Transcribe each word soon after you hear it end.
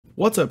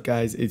What's up,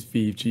 guys? It's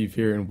FIFA Chief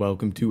here, and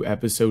welcome to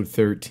episode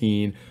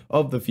 13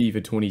 of the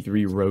FIFA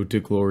 23 Road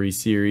to Glory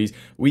series.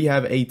 We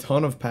have a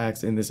ton of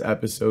packs in this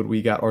episode.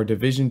 We got our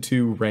Division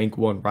 2 Rank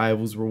 1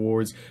 Rivals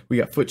rewards, we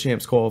got Foot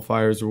Champs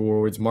Qualifiers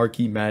rewards,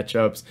 marquee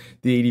matchups,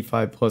 the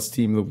 85 plus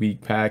Team of the Week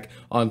pack,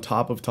 on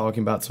top of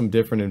talking about some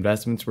different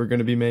investments we're going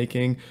to be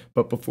making.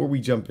 But before we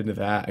jump into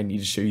that, I need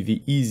to show you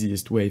the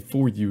easiest way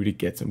for you to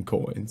get some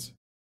coins.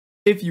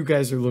 If you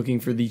guys are looking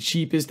for the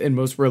cheapest and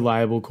most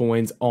reliable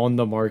coins on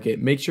the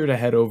market, make sure to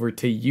head over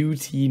to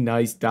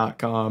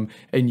utnice.com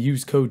and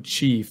use code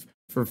CHIEF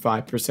for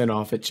 5%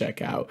 off at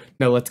checkout.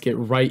 Now let's get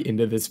right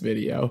into this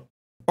video.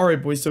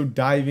 Alright boys, so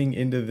diving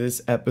into this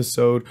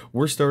episode,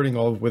 we're starting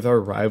off with our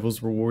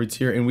Rivals rewards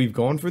here, and we've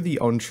gone for the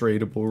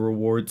untradeable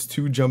rewards,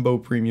 2 Jumbo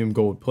Premium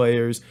Gold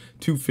players,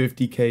 2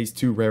 50Ks,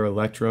 2 Rare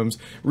Electrums.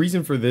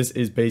 Reason for this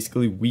is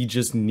basically we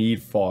just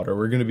need fodder.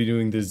 We're going to be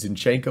doing the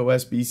Zinchenko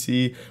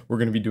SBC, we're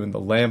going to be doing the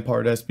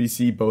Lampard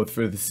SBC, both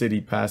for the City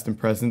Past and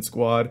Present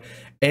squad,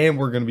 and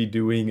we're going to be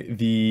doing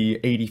the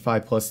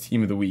 85 plus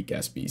Team of the Week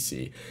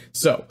SBC.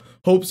 So,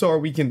 hopes are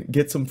we can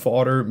get some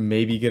fodder,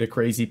 maybe get a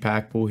crazy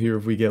pack pull here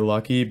if we get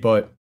lucky,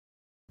 but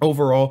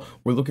overall,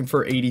 we're looking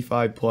for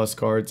 85 plus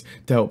cards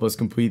to help us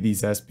complete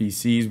these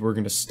SBCs. We're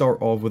going to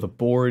start off with a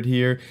board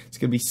here. It's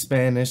going to be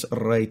Spanish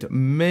right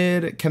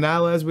mid.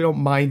 Canales, we don't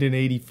mind an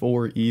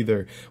 84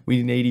 either. We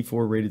need an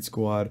 84 rated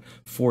squad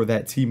for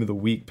that Team of the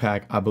Week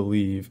pack, I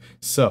believe.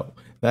 So,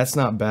 that's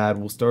not bad.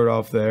 We'll start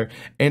off there.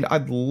 And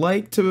I'd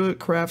like to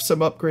craft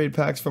some upgrade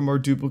packs from our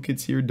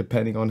duplicates here,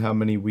 depending on how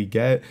many we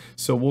get.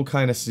 So we'll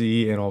kind of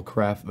see, and I'll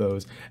craft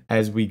those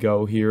as we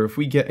go here. If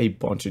we get a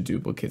bunch of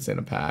duplicates in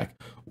a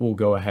pack, we'll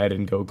go ahead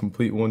and go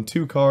complete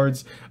 1-2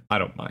 cards. I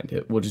don't mind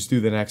it. We'll just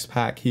do the next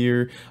pack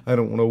here. I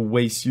don't want to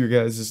waste your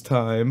guys'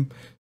 time.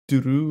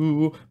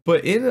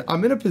 But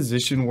I'm in a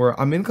position where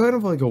I'm in kind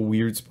of like a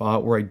weird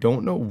spot where I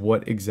don't know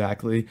what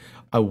exactly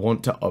I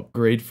want to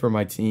upgrade for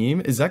my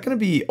team. Is that going to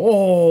be,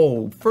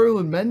 oh,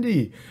 Ferland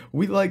Mendy?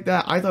 We like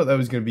that. I thought that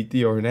was going to be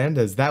Theo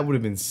Hernandez. That would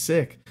have been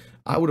sick.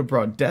 I would have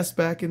brought Des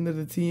back into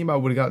the team. I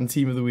would have gotten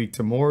Team of the Week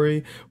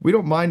Tamori. We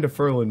don't mind a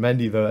Ferland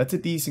Mendy, though. That's a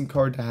decent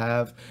card to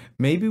have.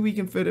 Maybe we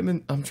can fit him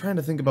in. I'm trying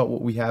to think about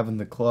what we have in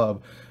the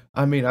club.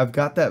 I mean, I've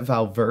got that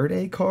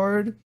Valverde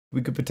card.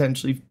 We could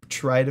potentially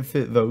try to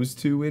fit those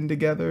two in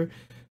together.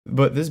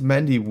 But this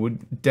Mendy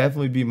would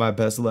definitely be my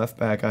best left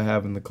back I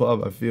have in the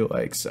club, I feel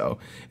like. So,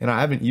 and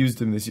I haven't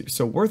used him this year.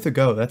 So worth a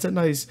go. It's a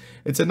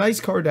nice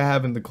card to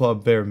have in the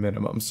club, bare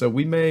minimum. So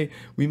we may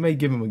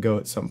give him a go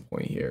at some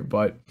point here.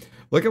 But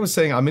like I was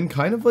saying, I'm in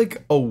kind of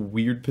like a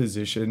weird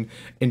position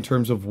in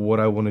terms of what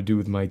I want to do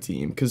with my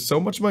team, because so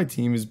much of my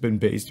team has been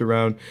based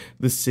around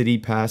the City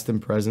Past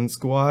and Present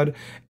squad.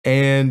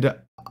 And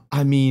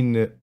I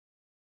mean,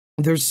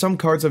 there's some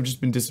cards I've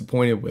just been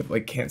disappointed with,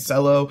 like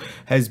Cancelo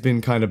has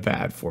been kind of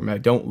bad for me. I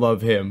don't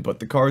love him, but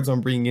the cards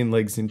I'm bringing in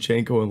like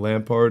Zinchenko and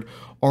Lampard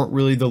aren't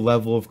really the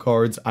level of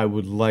cards I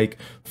would like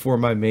for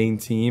my main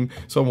team.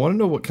 So I want to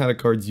know what kind of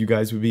cards you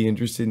guys would be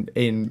interested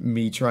in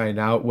me trying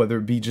out, whether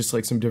it be just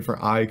like some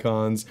different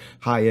icons,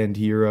 high-end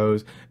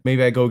heroes.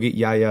 Maybe I go get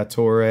Yaya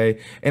Toure,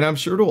 and I'm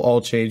sure it'll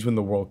all change when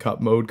the World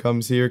Cup mode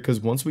comes here, because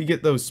once we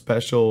get those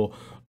special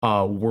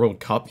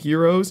World Cup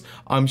heroes,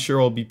 I'm sure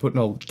I'll be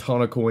putting a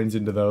ton of coins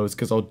into those,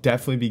 because I'll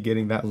definitely be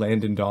getting that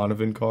Landon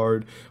Donovan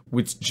card,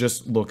 which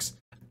just looks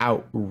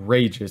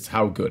outrageous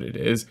how good it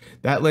is.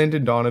 That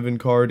Landon Donovan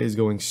card is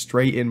going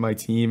straight in my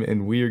team,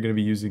 and we are going to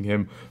be using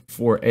him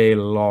for a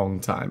long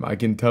time. I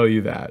can tell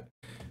you that.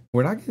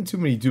 We're not getting too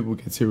many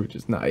duplicates here, which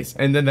is nice.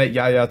 And then that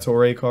Yaya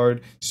Toure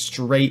card,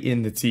 straight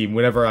in the team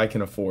whenever I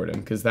can afford him,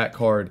 because that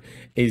card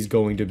is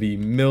going to be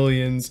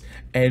millions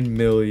and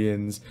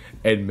millions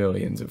and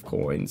millions of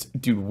coins.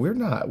 Dude, we're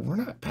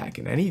not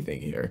packing anything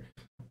here.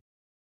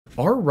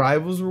 Our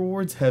Rivals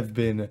rewards have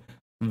been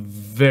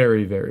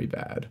very, very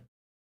bad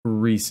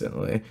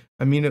recently.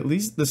 I mean, at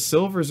least the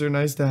silvers are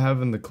nice to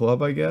have in the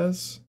club, I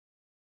guess.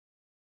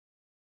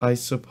 I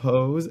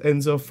suppose.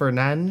 Enzo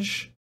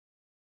Fernandes.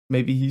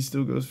 Maybe he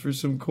still goes for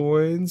some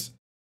coins.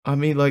 I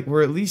mean, like,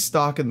 we're at least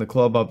stocking the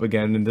club up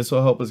again, and this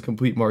will help us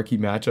complete marquee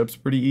matchups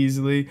pretty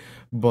easily.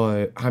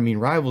 But, I mean,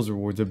 Rivals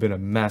rewards have been a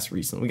mess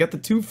recently. We got the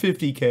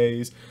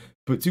 250Ks,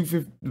 but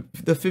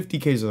the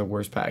 50Ks are the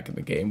worst pack in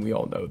the game. We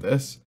all know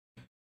this.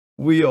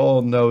 We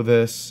all know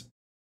this.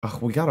 Oh,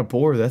 we got a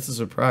board. That's a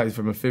surprise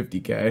from a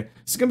 50K.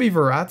 It's going to be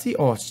Verratti.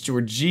 Oh, it's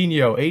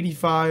Jorginho,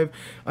 85.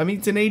 I mean,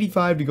 it's an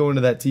 85 to go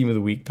into that Team of the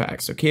Week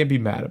pack, so can't be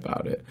mad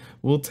about it.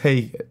 We'll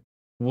take it.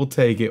 We'll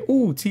take it.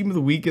 Ooh, Team of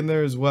the Week in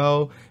there as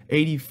well.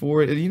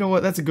 84. You know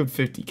what? That's a good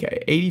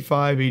 50K.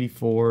 85,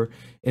 84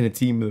 in a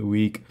Team of the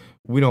Week.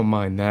 We don't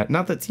mind that.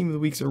 Not that Team of the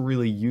Weeks are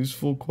really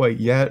useful quite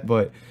yet,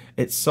 but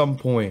at some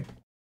point,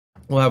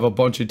 we'll have a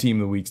bunch of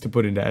Team of the Weeks to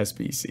put into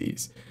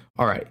SBCs.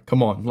 All right,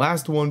 come on.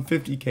 Last one,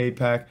 50K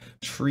pack.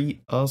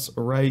 Treat us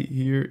right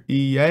here,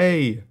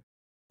 EA.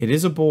 It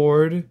is a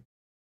board.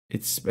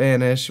 It's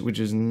Spanish, which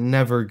is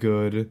never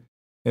good.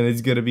 And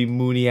it's going to be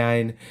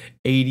Muniain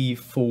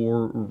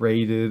 84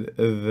 rated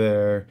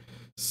there.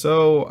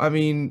 So, I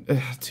mean,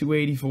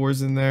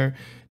 284s in there.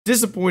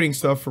 disappointing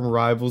stuff from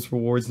Rivals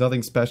Rewards,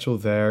 nothing special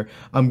there.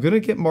 I'm going to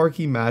get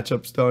marquee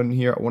matchups done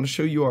here. I want to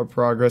show you our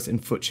progress in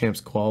Foot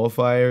Champs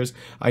qualifiers.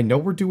 I know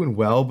we're doing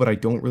well, but I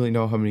don't really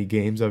know how many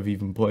games I've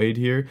even played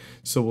here,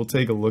 so we'll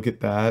take a look at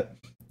that.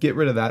 Get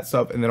rid of that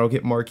stuff, and then I'll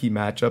get marquee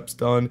matchups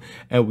done,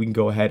 and we can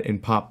go ahead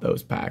and pop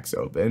those packs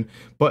open.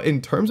 But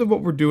in terms of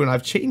what we're doing,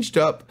 I've changed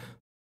up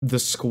the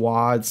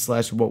squad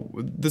slash what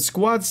the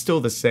squad's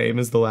still the same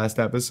as the last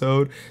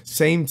episode,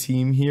 same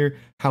team here.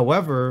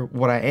 However,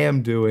 what I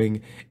am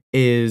doing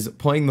is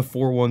playing the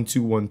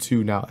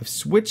 4-1-2-1-2 now. I've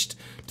switched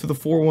to the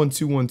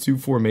 4-1-2-1-2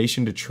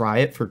 formation to try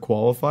it for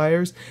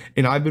qualifiers,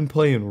 and I've been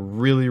playing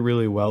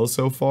really well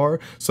so far.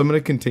 So I'm going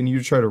to continue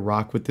to try to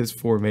rock with this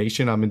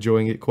formation. I'm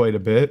enjoying it quite a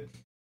bit.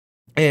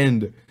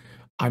 And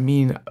I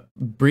mean,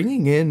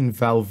 bringing in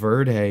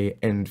Valverde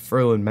and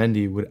Ferland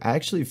Mendy would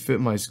actually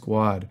fit my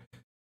squad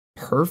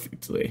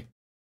perfectly.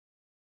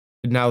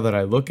 Now that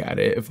I look at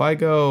it, if I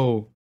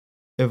go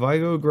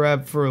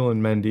grab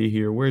Ferland Mendy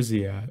here, where's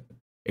he at?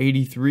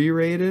 83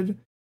 rated.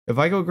 If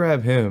I go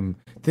grab him,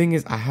 thing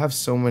is I have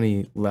so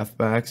many left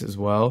backs as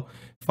well.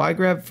 If I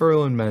grab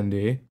Ferland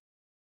Mendy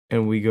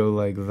and we go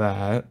like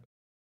that,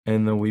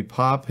 and then we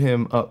pop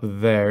him up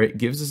there, it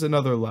gives us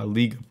another La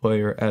Liga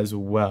player as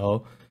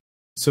well.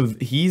 So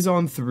he's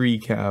on 3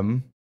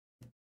 chem.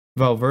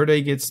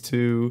 Valverde gets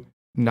 2.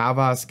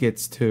 Navas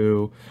gets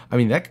 2. I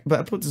mean,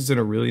 that puts us in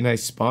a really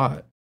nice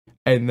spot.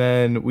 And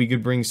then we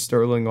could bring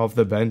Sterling off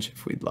the bench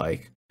if we'd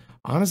like.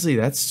 Honestly,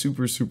 that's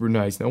super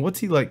nice. Now, what's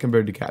he like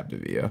compared to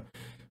Capdevia?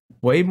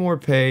 Way more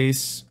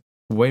pace,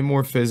 way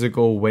more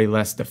physical, way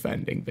less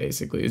defending,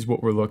 basically, is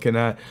what we're looking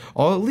at.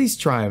 I'll at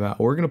least try him out.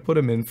 We're going to put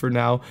him in for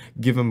now,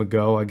 give him a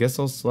go. I guess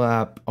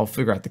I'll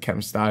figure out the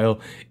chem style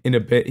in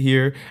a bit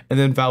here. And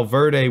then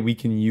Valverde we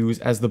can use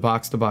as the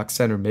box-to-box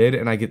center mid,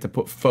 and I get to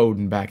put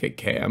Foden back at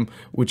cam,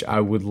 which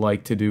I would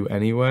like to do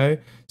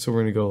anyway. So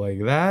we're going to go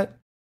like that.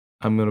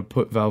 I'm going to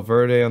put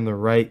Valverde on the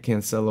right,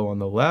 Cancelo on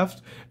the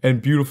left, and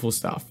beautiful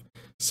stuff.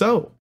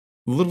 So,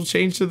 little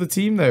change to the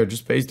team there,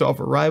 just based off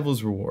of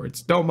Rivals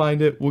Rewards. Don't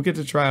mind it. We'll get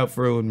to try out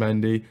Ferland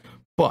Mendy.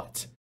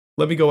 But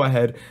let me go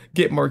ahead,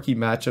 get marquee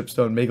matchups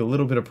done, make a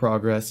little bit of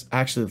progress.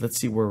 Actually, let's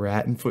see where we're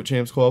at in Foot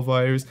Champs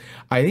qualifiers.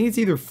 I think it's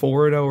either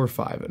 4-0 or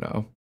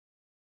 5-0.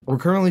 We're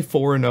currently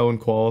 4-0 in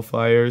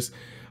qualifiers.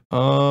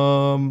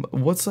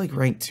 What's like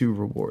rank 2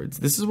 rewards?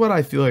 This is what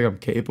I feel like I'm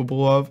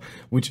capable of,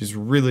 which is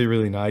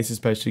really nice,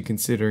 especially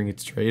considering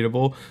it's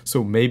tradable.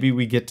 So maybe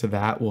we get to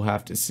that. We'll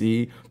have to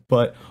see.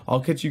 But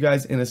I'll catch you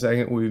guys in a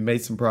second. We've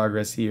made some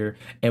progress here,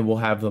 and we'll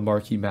have the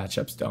marquee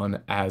matchups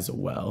done as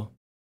well.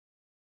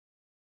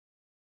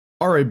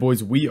 Alright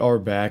boys, we are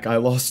back. I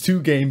lost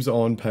 2 games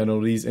on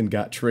penalties and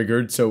got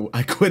triggered, so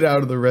I quit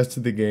out of the rest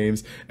of the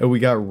games, and we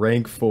got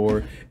rank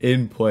 4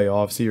 in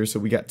playoffs here. So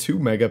we got 2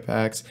 mega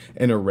packs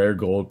and a rare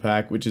gold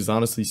pack, which is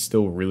honestly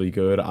still really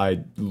good. I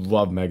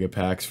love mega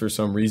packs for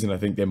some reason. I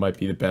think they might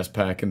be the best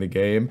pack in the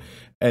game.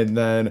 And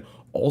then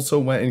also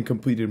went and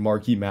completed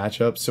marquee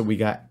matchups, so we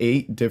got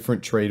 8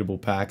 different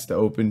tradable packs to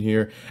open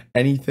here.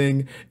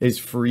 Anything is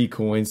free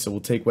coins, so we'll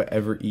take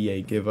whatever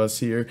EA give us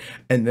here.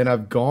 And then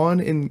I've gone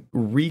and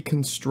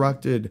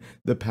reconstructed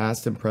the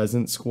past and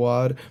present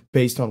squad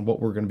based on what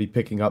we're going to be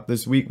picking up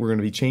this week. We're going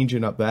to be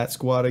changing up that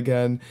squad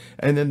again,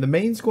 and then the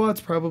main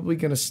squad's probably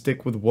going to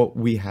stick with what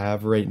we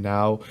have right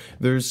now.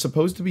 There's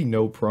supposed to be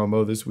no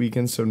promo this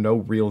weekend, so no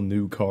real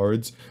new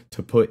cards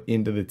to put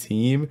into the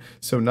team,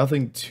 so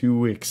nothing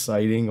too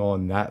exciting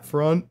on that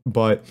front.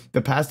 But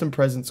the past and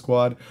present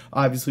squad,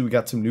 obviously we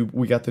got the new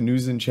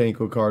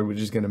Zinchenko card, which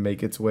is going to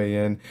make its way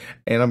in,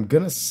 and I'm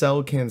gonna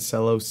sell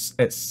Cancelo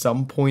at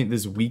some point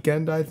this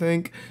weekend, I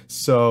think,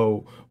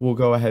 so we'll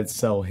go ahead and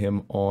sell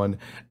him on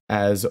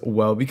as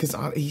well, because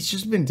he's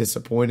just been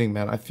disappointing,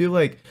 man. I feel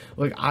like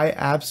I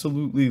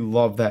absolutely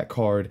love that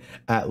card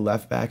at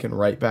left back and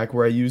right back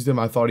where I used him.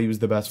 I thought he was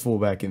the best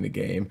fullback in the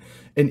game,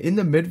 and in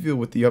the midfield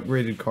with the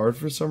upgraded card,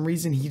 for some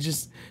reason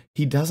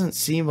he doesn't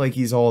seem like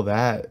he's all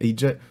that. He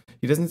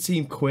doesn't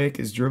seem quick.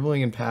 His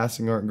dribbling and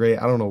passing aren't great.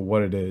 I don't know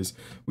what it is.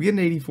 We get an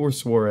 84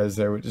 Suarez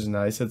there, which is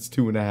nice. That's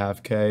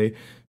 2.5K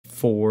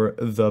for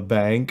the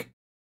bank.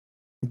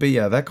 But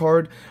yeah, that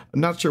card, I'm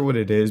not sure what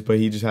it is, but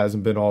he just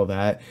hasn't been all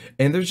that.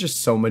 And there's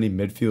just so many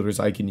midfielders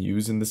I can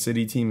use in the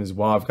City team as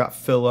well. I've got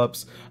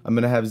Phillips. I'm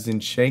going to have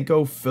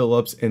Zinchenko,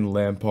 Phillips, and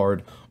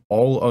Lampard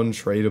all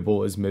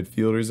untradeable as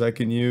midfielders I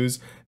can use.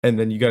 And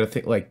then you got to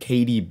think like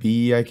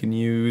KDB I can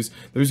use.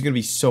 There's going to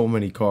be so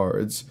many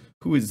cards.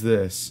 Who is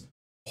this?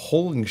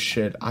 Holy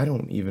shit, I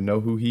don't even know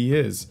who he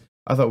is.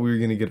 I thought we were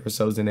going to get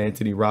ourselves an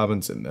Anthony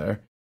Robinson there,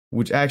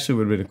 which actually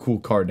would have been a cool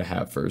card to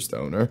have first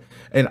owner.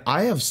 And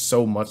I have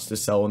so much to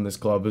sell in this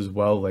club as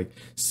well, like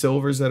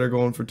silvers that are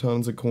going for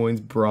tons of coins,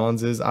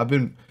 bronzes. I've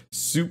been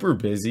super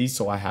busy,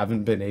 so I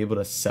haven't been able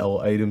to sell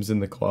items in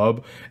the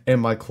club,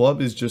 and my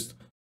club is just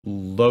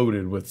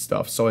loaded with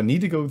stuff, so I need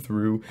to go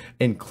through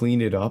and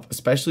clean it up,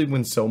 especially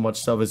when so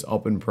much stuff is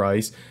up in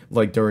price,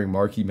 like during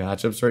marquee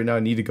matchups right now. I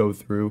need to go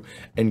through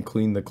and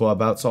clean the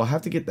club out, so I'll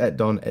have to get that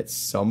done at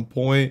some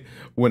point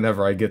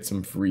whenever I get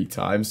some free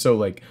time. So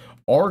like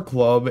Our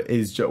club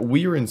is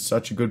we are in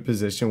such a good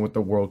position with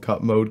the World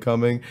Cup mode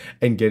coming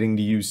and getting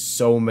to use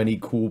so many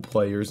cool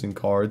players and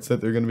cards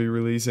that they're going to be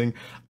releasing.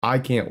 I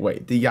can't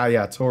wait. The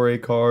Yaya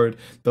Toure card,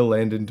 the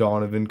Landon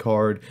Donovan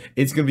card.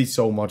 It's going to be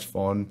so much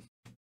fun.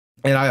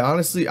 And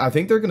I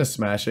think they're going to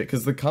smash it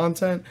because the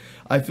content,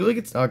 I feel like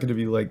it's not going to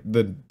be like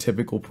the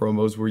typical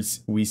promos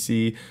we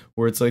see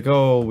where it's like,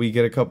 oh, we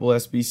get a couple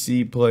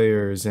SBC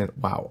players and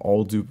wow,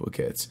 all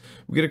duplicates.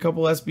 We get a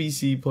couple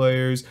SBC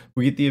players.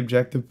 We get the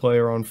objective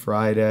player on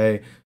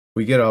Friday.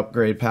 We get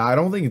upgrade pack. I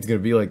don't think it's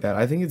going to be like that.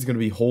 I think it's going to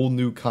be whole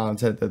new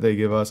content that they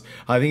give us.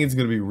 I think it's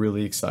going to be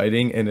really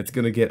exciting and it's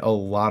going to get a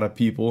lot of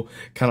people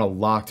kind of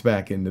locked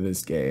back into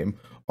this game.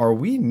 Are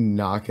we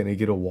not going to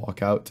get a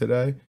walkout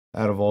today?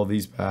 Out of all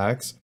these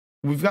packs,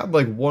 we've got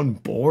like one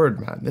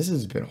board, man. This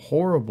has been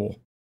horrible.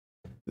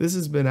 This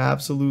has been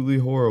absolutely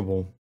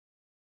horrible.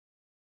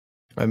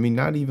 I mean,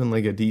 not even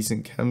like a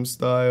decent chem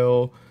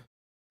style.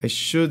 I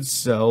should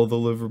sell the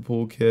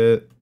Liverpool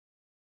kit,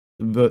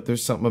 but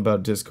there's something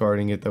about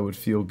discarding it that would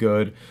feel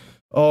good.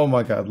 Oh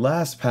my god,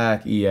 last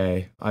pack,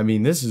 EA. I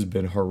mean, this has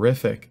been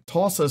horrific.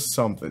 Toss us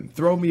something.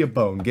 Throw me a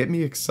bone. Get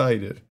me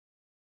excited.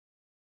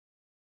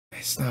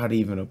 It's not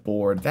even a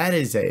board. That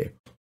is a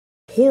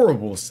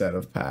horrible set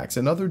of packs.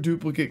 Another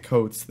duplicate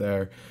coats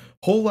there.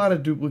 Whole lot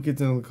of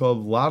duplicates in the club. A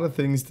lot of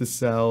things to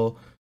sell.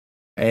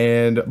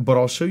 But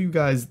I'll show you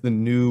guys the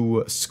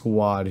new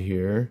squad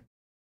here.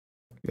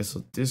 I guess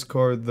I'll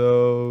discard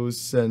those,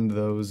 send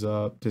those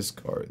up,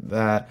 discard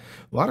that.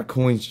 A lot of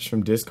coins just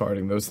from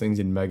discarding those things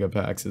in mega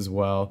packs as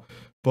well.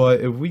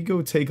 But if we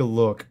go take a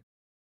look.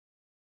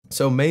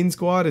 So main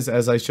squad is,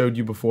 as I showed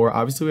you before,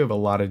 obviously we have a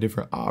lot of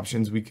different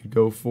options we could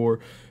go for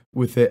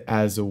with it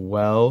as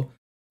well.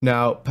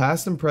 Now,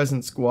 past and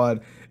present squad,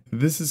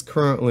 this is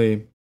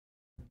currently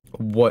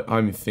what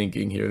I'm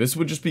thinking here. This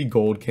would just be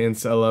gold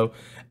Cancelo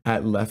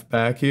at left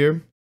back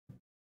here.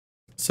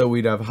 So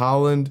we'd have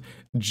Haaland,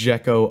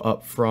 Dzeko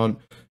up front,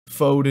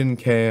 Foden,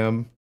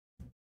 Cam.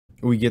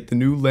 We get the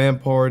new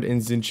Lampard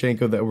and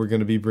Zinchenko that we're going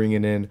to be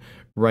bringing in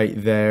right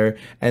there.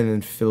 And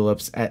then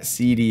Phillips at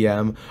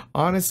CDM.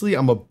 Honestly,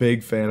 I'm a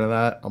big fan of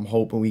that. I'm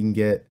hoping we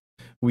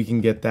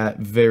can get that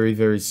very,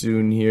 very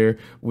soon here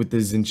with the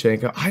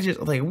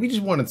Zinchenko. We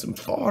just wanted some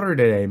fodder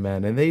today,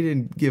 man, and they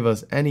didn't give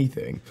us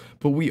anything.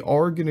 But we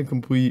are going to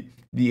complete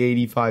the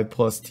 85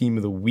 plus team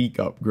of the week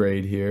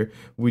upgrade here.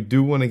 We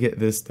do want to get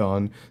this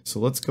done. So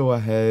let's go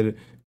ahead.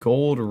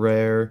 Gold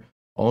rare,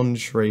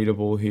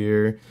 untradeable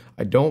here.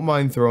 I don't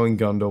mind throwing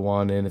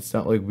Gundogan in. It's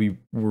not like we're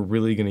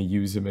really going to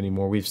use him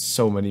anymore. We have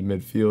so many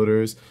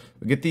midfielders.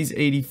 We get these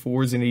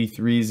 84s and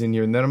 83s in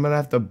here, and then I'm going to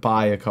have to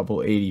buy a couple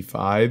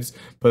 85s,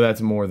 but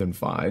that's more than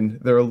fine.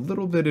 They're a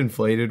little bit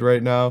inflated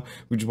right now,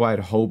 which is why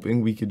I'm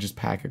hoping we could just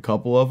pack a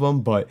couple of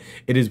them, but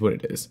it is what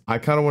it is. I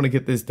kind of want to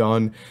get this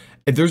done.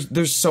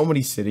 There's so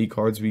many city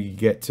cards we could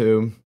get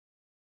to.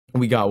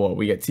 We got what?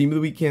 We got Team of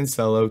the Week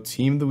Cancelo,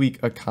 Team of the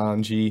Week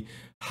Akanji,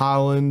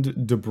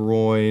 Haaland, De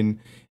Bruyne.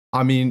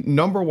 I mean,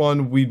 number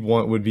one we'd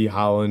want would be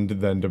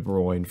Haaland, then De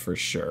Bruyne for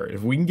sure.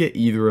 If we can get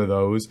either of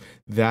those,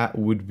 that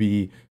would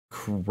be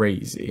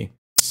crazy.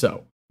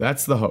 So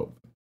that's the hope.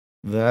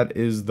 That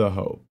is the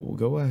hope. We'll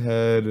go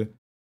ahead.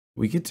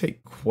 We could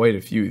take quite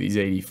a few of these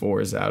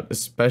 84s out,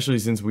 especially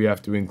since we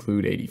have to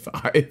include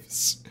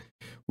 85s.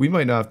 We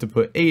might not have to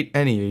put any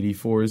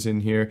 84s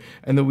in here,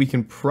 and then we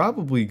can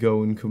probably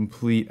go and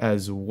complete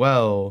as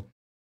well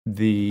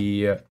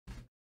the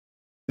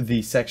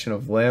section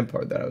of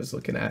Lampard that I was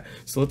looking at.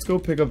 So let's go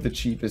pick up the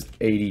cheapest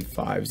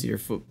 85s here.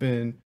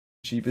 Footbin,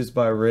 cheapest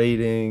by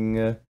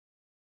rating,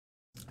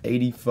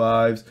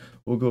 85s.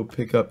 We'll go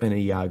pick up an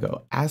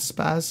Iago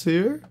Aspas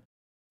here.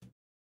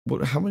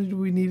 How many do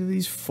we need of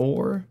these?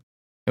 4?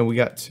 And we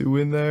got 2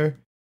 in there.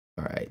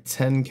 All right,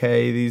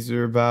 10K these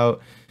are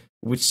about,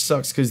 which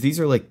sucks because these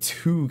are like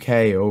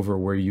 2K over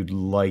where you'd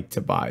like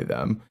to buy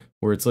them,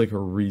 where it's like a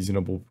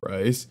reasonable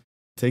price.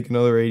 Take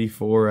another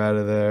 84 out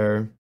of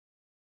there.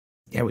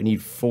 Yeah, we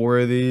need 4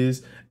 of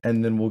these,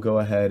 and then we'll go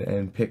ahead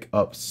and pick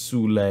up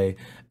Sule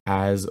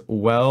as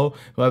well.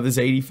 We'll have this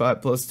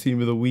 85 plus team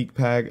of the week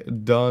pack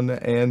done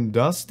and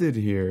dusted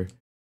here.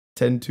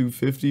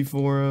 10,250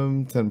 for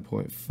him,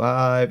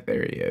 10.5.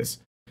 There he is.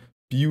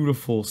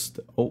 Beautiful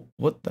stuff. Oh,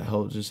 what the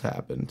hell just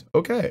happened?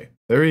 Okay,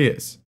 there he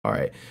is. All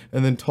right,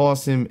 and then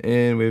toss him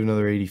in. We have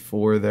another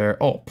 84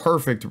 there. Oh,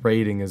 perfect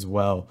rating as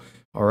well.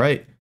 All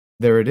right,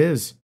 there it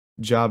is.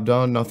 Job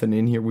done. Nothing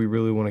in here we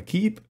really want to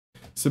keep.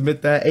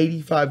 Submit that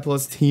 85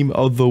 plus team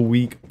of the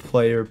week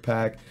player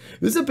pack.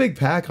 This is a big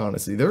pack,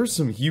 honestly. There are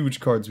some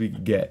huge cards we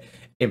could get.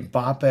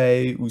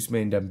 Mbappe,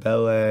 Ousmane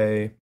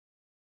Dembele,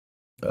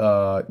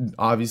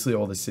 obviously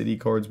all the city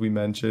cards we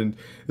mentioned.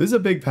 This is a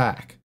big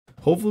pack.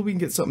 Hopefully we can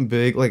get something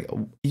big, like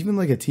even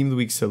like a team of the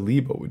week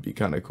Saliba would be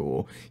kind of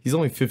cool. He's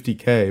only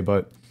 50K,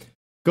 but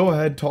go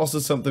ahead, toss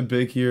us something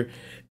big here.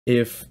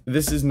 If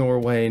this is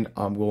Norway,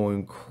 I'm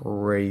going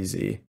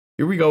crazy.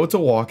 Here we go. It's a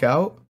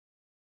walkout.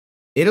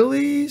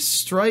 Italy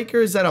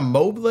striker, is that a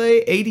Mobile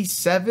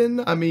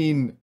 87? I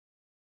mean,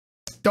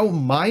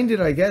 don't mind it,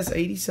 I guess.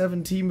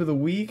 87 team of the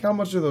week. How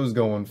much are those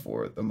going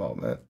for at the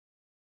moment?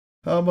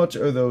 How much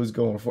are those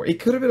going for? It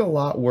could have been a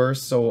lot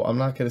worse, so I'm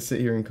not going to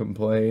sit here and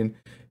complain.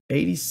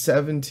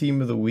 87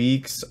 team of the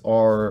weeks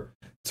are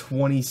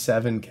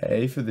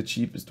 27k for the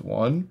cheapest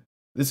one.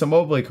 This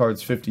Immobile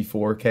card's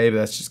 54k, but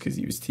that's just because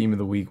he was team of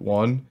the week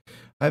 1.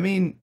 I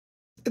mean,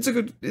 it's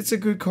a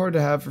good card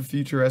to have for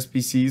future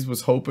SBCs.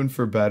 Was hoping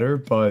for better,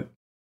 but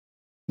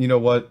you know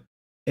what?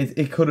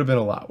 It could have been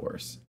a lot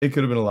worse. It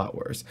could have been a lot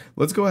worse.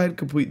 Let's go ahead and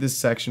complete this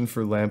section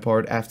for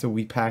Lampard after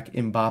we pack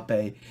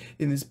Mbappe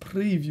in this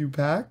preview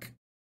pack.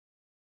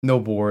 No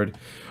board.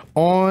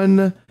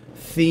 On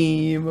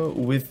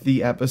theme with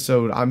the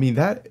episode. I mean,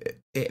 that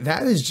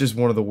is just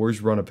one of the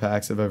worst run of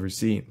packs I've ever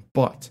seen.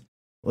 But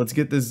let's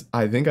get this.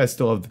 I think I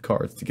still have the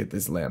cards to get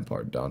this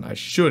Lampard done. I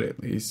should at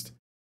least.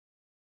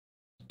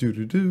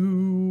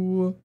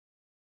 And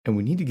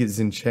we need to get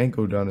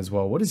Zinchenko done as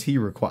well. What does he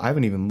require? I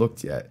haven't even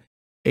looked yet.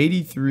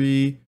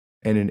 83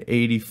 and an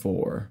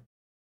 84.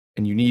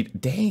 And you need,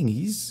 dang,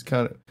 he's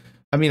kind of,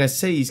 I mean, I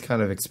say he's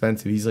kind of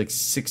expensive. He's like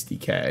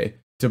 60k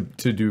to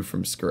do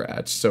from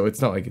scratch. So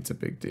it's not like it's a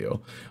big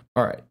deal.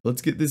 All right,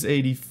 let's get this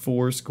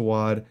 84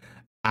 squad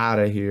out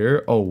of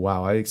here. Oh,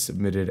 wow, I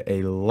submitted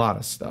a lot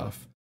of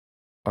stuff.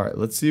 All right,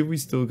 let's see if we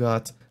still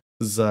got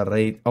the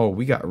rate. Oh,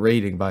 we got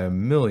rating by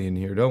 1,000,000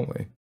 here, don't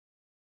we?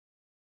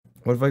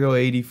 What if I go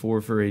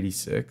 84 for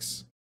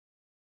 86?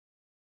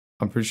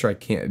 I'm pretty sure I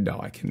can't. No,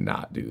 I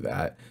cannot do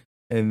that.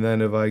 And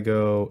then if I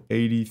go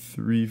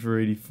 83 for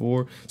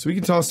 84. So we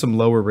can toss some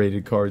lower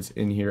rated cards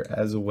in here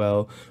as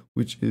well,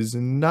 which is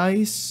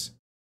nice.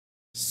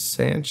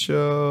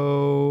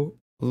 Sancho.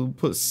 We'll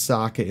put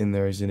Saka in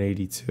there as an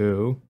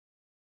 82.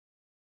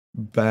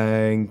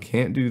 Bang.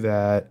 Can't do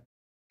that.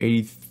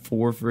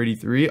 84 for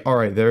 83. All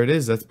right, there it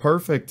is. That's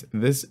perfect.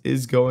 This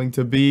is going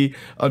to be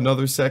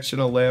another section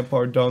of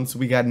Lampard done. So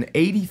we got an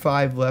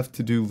 85 left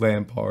to do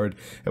Lampard,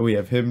 and we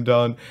have him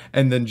done,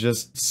 and then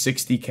just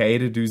 60k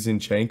to do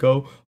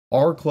Zinchenko.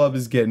 Our club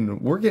is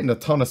we're getting a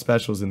ton of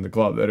specials in the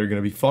club that are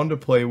going to be fun to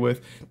play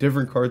with,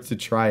 different cards to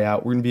try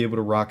out. We're going to be able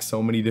to rock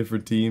so many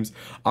different teams.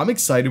 I'm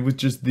excited with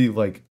just the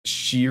like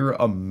sheer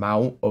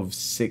amount of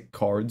sick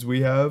cards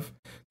we have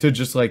to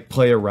just like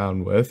play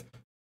around with.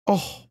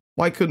 Oh,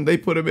 why couldn't they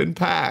put him in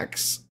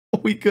packs?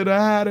 We could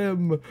have had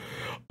him.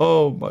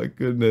 Oh my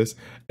goodness.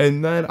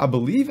 And then I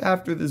believe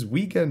after this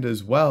weekend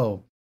as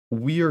well,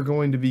 we are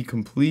going to be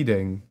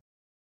completing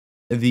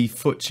the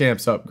Foot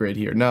Champs upgrade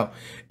here. Now,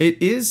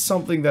 it is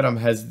something that I'm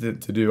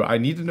hesitant to do. I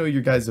need to know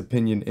your guys'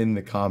 opinion in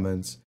the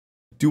comments.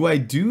 Do I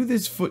do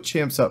this Foot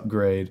Champs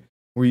upgrade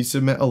where you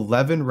submit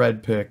 11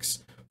 red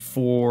picks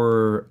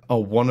for a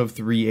 1 of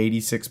 3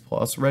 86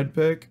 plus red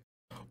pick?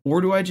 Or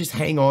do I just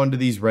hang on to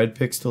these red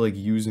picks to like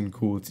use in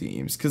cool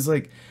teams? Because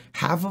like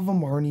half of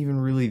them aren't even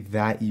really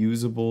that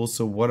usable.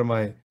 So what am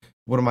I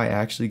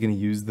actually going to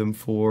use them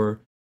for?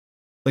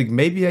 Like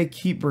maybe I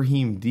keep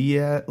Brahim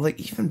Diaz. Like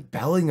even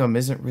Bellingham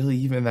isn't really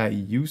even that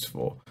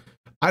useful.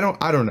 I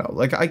don't know.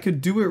 Like I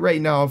could do it right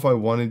now if I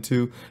wanted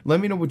to. Let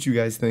me know what you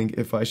guys think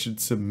if I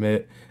should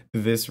submit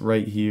this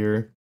right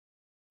here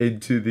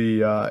into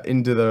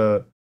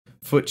the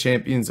Foot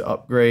Champions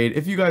upgrade.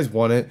 If you guys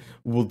want it,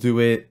 we'll do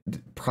it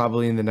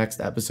probably in the next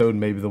episode,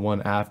 maybe the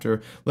one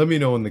after. Let me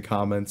know in the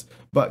comments.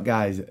 But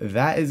guys,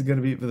 that is going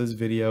to be it for this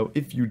video.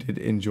 If you did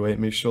enjoy it,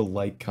 make sure to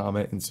like,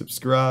 comment, and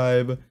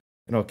subscribe.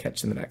 And I'll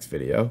catch you in the next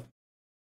video.